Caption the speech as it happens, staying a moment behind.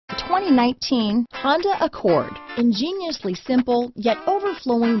2019 Honda Accord. Ingeniously simple, yet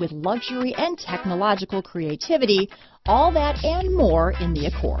overflowing with luxury and technological creativity, all that and more in the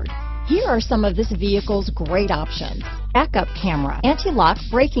Accord. Here are some of this vehicle's great options: backup camera, anti-lock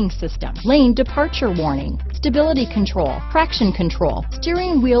braking system, lane departure warning, stability control, traction control,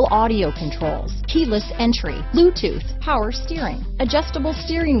 steering wheel audio controls, keyless entry, Bluetooth, power steering, adjustable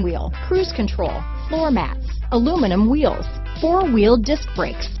steering wheel, cruise control, floor mats, aluminum wheels, four-wheel disc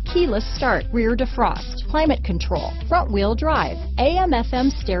brakes, keyless start, rear defrost, climate control, front-wheel drive, AM/FM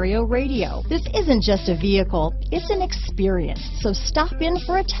stereo radio. This isn't just a vehicle, it's an experience. So stop in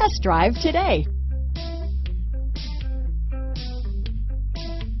for a test drive today.